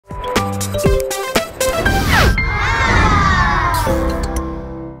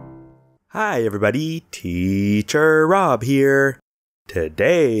Hi everybody, Teacher Rob here.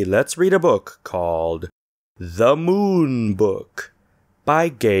 Today let's read a book called The Moon Book by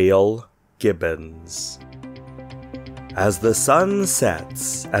Gail Gibbons. As the sun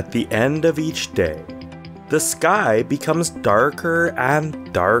sets at the end of each day, the sky becomes darker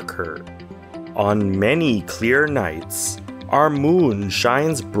and darker. On many clear nights, our moon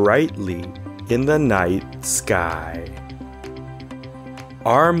shines brightly in the night sky.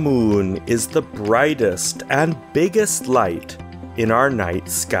 Our moon is the brightest and biggest light in our night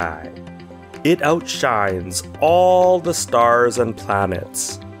sky. It outshines all the stars and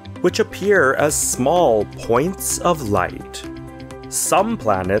planets, which appear as small points of light. Some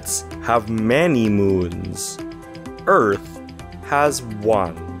planets have many moons. Earth has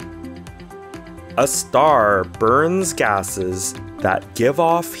one. A star burns gases that give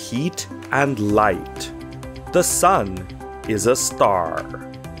off heat and light. The sun is a star.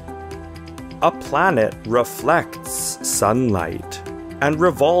 A planet reflects sunlight and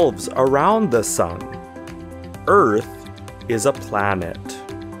revolves around the sun. Earth is a planet.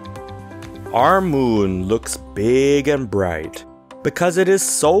 Our moon looks big and bright because it is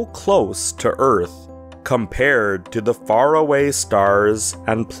so close to Earth compared to the faraway stars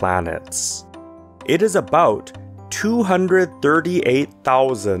and planets. It is about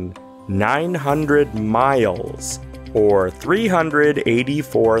 238,900 miles or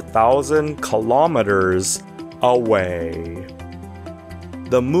 384,000 kilometers away.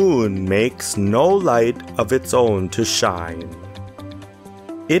 The moon makes no light of its own to shine.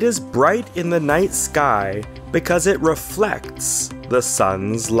 It is bright in the night sky because it reflects the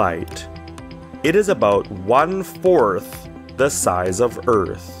sun's light. It is about 1/4 the size of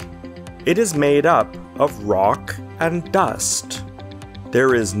Earth. It is made up of rock and dust.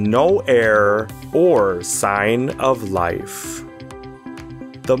 There is no air or sign of life.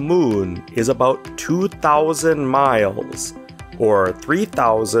 The moon is about 2,000 miles or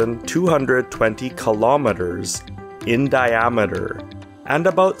 3,220 kilometers in diameter and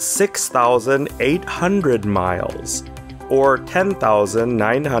about 6,800 miles or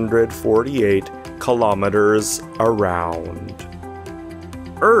 10,948 kilometers around.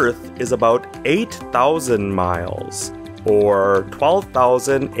 Earth is about 8,000 miles or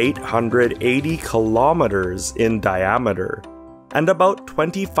 12,880 kilometers in diameter, and about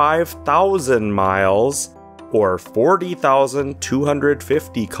 25,000 miles, or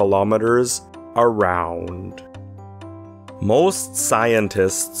 40,250 kilometers around. Most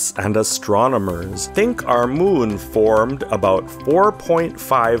scientists and astronomers think our moon formed about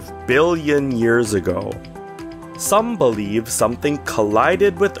 4.5 billion years ago. Some believe something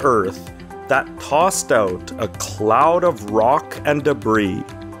collided with Earth that tossed out a cloud of rock and debris.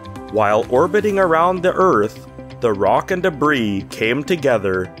 While orbiting around the Earth, the rock and debris came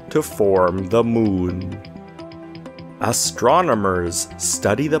together to form the moon. Astronomers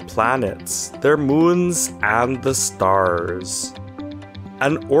study the planets, their moons, and the stars.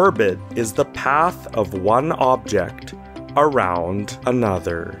 An orbit is the path of one object around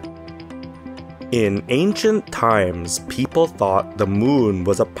another. In ancient times, people thought the moon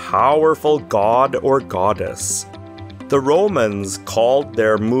was a powerful god or goddess. The Romans called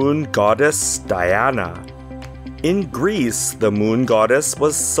their moon goddess Diana. In Greece, the moon goddess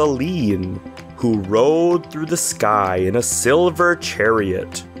was Selene, who rode through the sky in a silver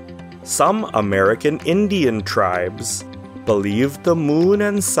chariot. Some American Indian tribes believed the moon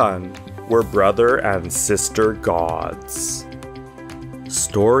and sun were brother and sister gods.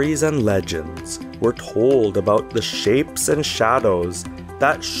 Stories and legends were told about the shapes and shadows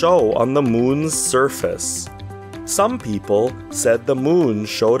that show on the moon's surface. Some people said the moon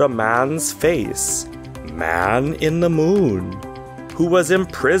showed a man's face, man in the moon, who was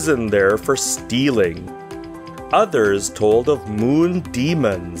imprisoned there for stealing. Others told of moon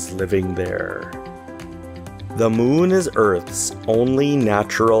demons living there. The moon is Earth's only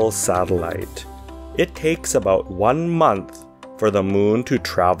natural satellite. It takes about 1 month for the moon to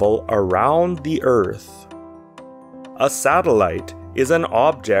travel around the Earth. A satellite is an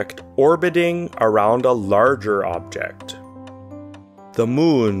object orbiting around a larger object. The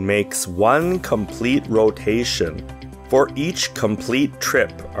moon makes one complete rotation for each complete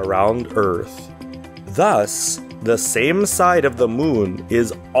trip around Earth. Thus, the same side of the moon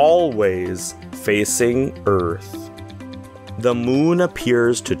is always facing Earth. The moon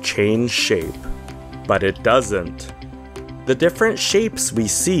appears to change shape, but it doesn't. The different shapes we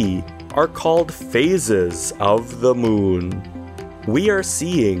see are called phases of the moon. We are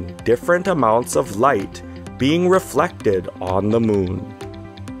seeing different amounts of light being reflected on the moon.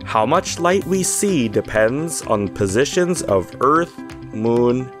 How much light we see depends on positions of Earth,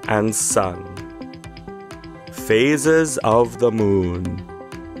 Moon, and Sun. Phases of the Moon.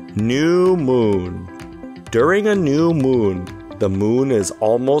 New Moon. During a new moon, the moon is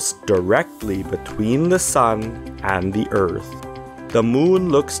almost directly between the Sun and the Earth. The moon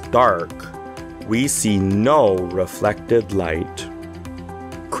looks dark. We see no reflected light.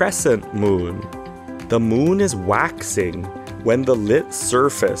 Crescent moon. The moon is waxing when the lit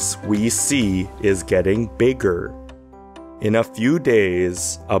surface we see is getting bigger. In a few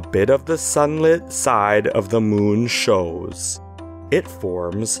days, a bit of the sunlit side of the moon shows. It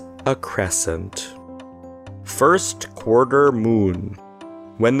forms a crescent. First quarter moon.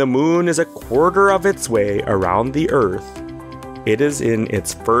 When the moon is a quarter of its way around the Earth, it is in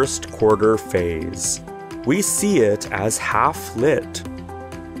its first quarter phase. We see it as half lit.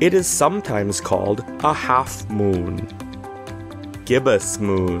 It is sometimes called a half moon. Gibbous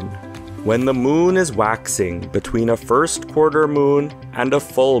moon. When the moon is waxing between a first quarter moon and a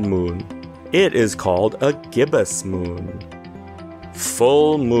full moon, it is called a gibbous moon.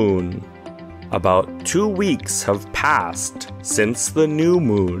 Full moon. About 2 weeks have passed since the new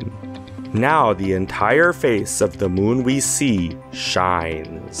moon. Now the entire face of the moon we see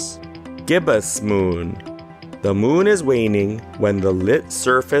shines. Gibbous moon. The moon is waning when the lit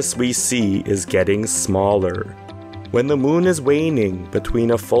surface we see is getting smaller. When the moon is waning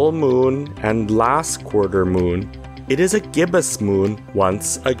between a full moon and last quarter moon, it is a gibbous moon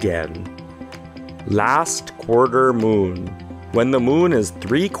once again. Last quarter moon. When the moon is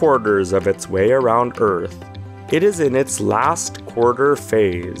 3/4 of its way around Earth, it is in its last quarter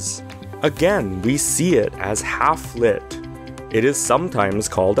phase. Again, we see it as half lit. It is sometimes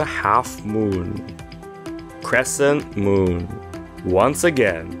called a half moon. Crescent moon. Once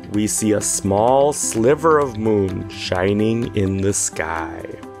again, we see a small sliver of moon shining in the sky.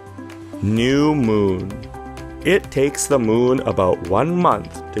 New moon. It takes the moon about 1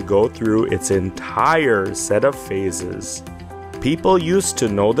 month to go through its entire set of phases. People used to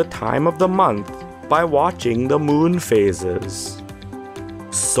know the time of the month by watching the moon phases.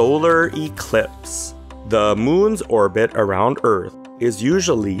 Solar eclipse. The moon's orbit around Earth is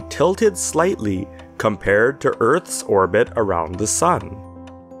usually tilted slightly compared to Earth's orbit around the Sun.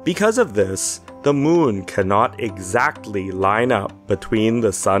 Because of this, the moon cannot exactly line up between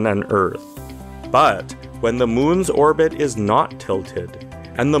the Sun and Earth. But when the moon's orbit is not tilted,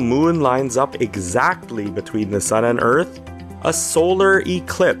 and the moon lines up exactly between the Sun and Earth, a solar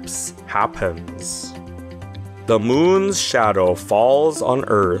eclipse happens. The moon's shadow falls on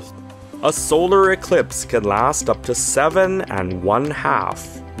Earth. A solar eclipse can last up to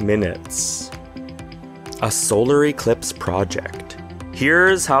 7½ minutes. A solar eclipse project.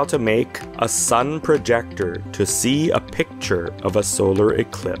 Here's how to make a sun projector to see a picture of a solar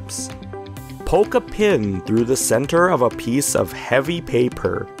eclipse. Poke a pin through the center of a piece of heavy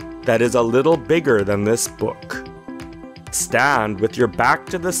paper that is a little bigger than this book. Stand with your back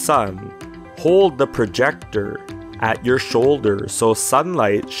to the sun. Hold the projector at your shoulder so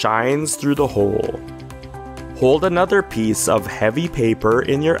sunlight shines through the hole. Hold another piece of heavy paper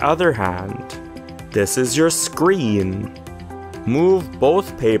in your other hand. This is your screen. Move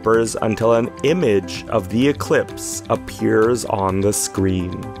both papers until an image of the eclipse appears on the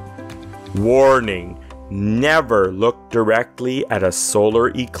screen. Warning: never look directly at a solar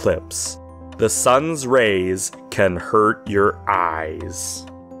eclipse. The sun's rays can hurt your eyes.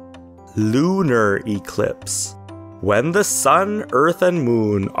 Lunar eclipse. When the sun, earth, and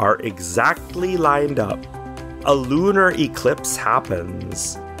moon are exactly lined up, a lunar eclipse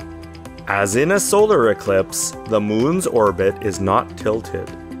happens. As in a solar eclipse, the moon's orbit is not tilted.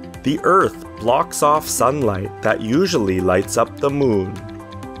 The earth blocks off sunlight that usually lights up the moon.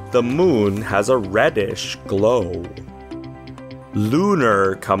 The moon has a reddish glow.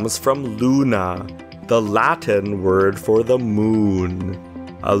 Lunar comes from luna, the Latin word for the moon.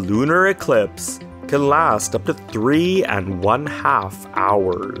 A lunar eclipse can last up to 3½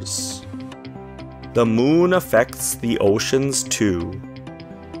 hours. The moon affects the oceans too.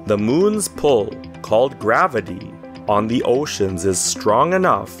 The moon's pull, called gravity, on the oceans is strong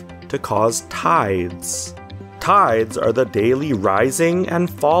enough to cause tides. Tides are the daily rising and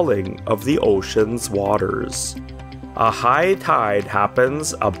falling of the ocean's waters. A high tide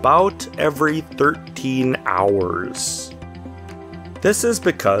happens about every 13 hours. This is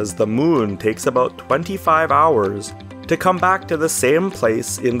because the moon takes about 25 hours to come back to the same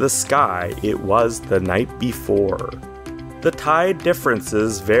place in the sky it was the night before. The tide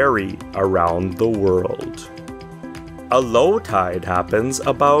differences vary around the world. A low tide happens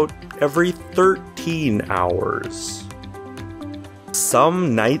about every 13 hours.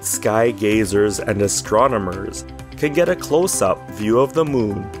 Some night sky gazers and astronomers can get a close-up view of the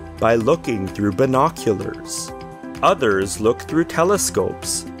moon by looking through binoculars. Others look through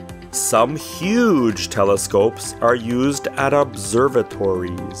telescopes. Some huge telescopes are used at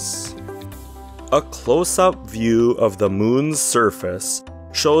observatories. A close-up view of the moon's surface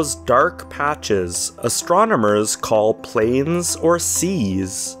shows dark patches astronomers call plains or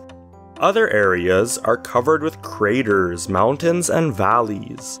seas. Other areas are covered with craters, mountains, and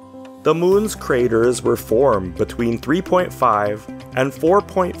valleys. The moon's craters were formed between 3.5 and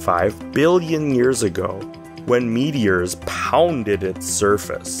 4.5 billion years ago, when meteors pounded its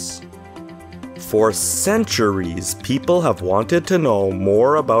surface. For centuries, people have wanted to know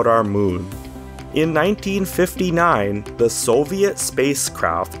more about our moon. In 1959, the Soviet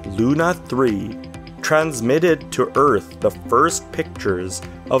spacecraft Luna 3 transmitted to Earth the first pictures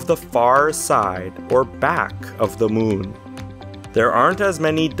of the far side or back of the moon. There aren't as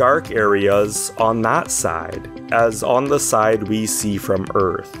many dark areas on that side as on the side we see from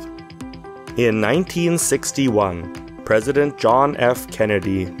Earth. In 1961, President John F.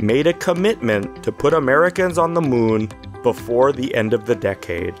 Kennedy made a commitment to put Americans on the moon before the end of the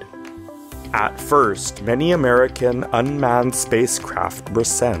decade. At first, many American unmanned spacecraft were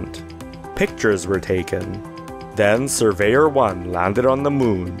sent. Pictures were taken. Then Surveyor 1 landed on the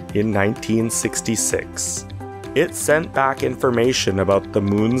moon in 1966. It sent back information about the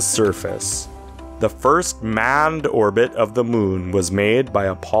moon's surface. The first manned orbit of the moon was made by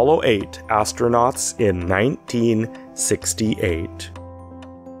Apollo 8 astronauts in 1968.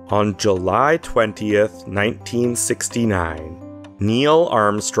 On July 20th, 1969, Neil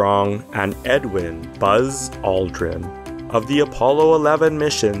Armstrong and Edwin Buzz Aldrin of the Apollo 11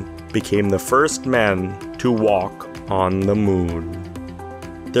 mission became the first men to walk on the moon.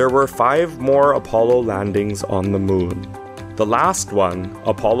 There were 5 more Apollo landings on the moon. The last one,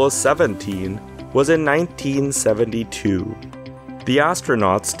 Apollo 17, was in 1972. The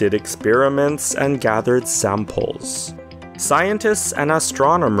astronauts did experiments and gathered samples. Scientists and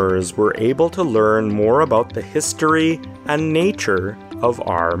astronomers were able to learn more about the history and nature of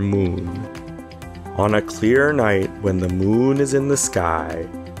our moon. On a clear night when the moon is in the sky,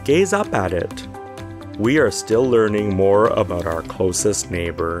 gaze up at it. We are still learning more about our closest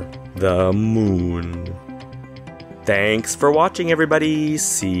neighbor, the moon. Thanks for watching, everybody.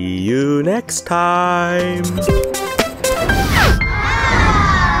 See you next time.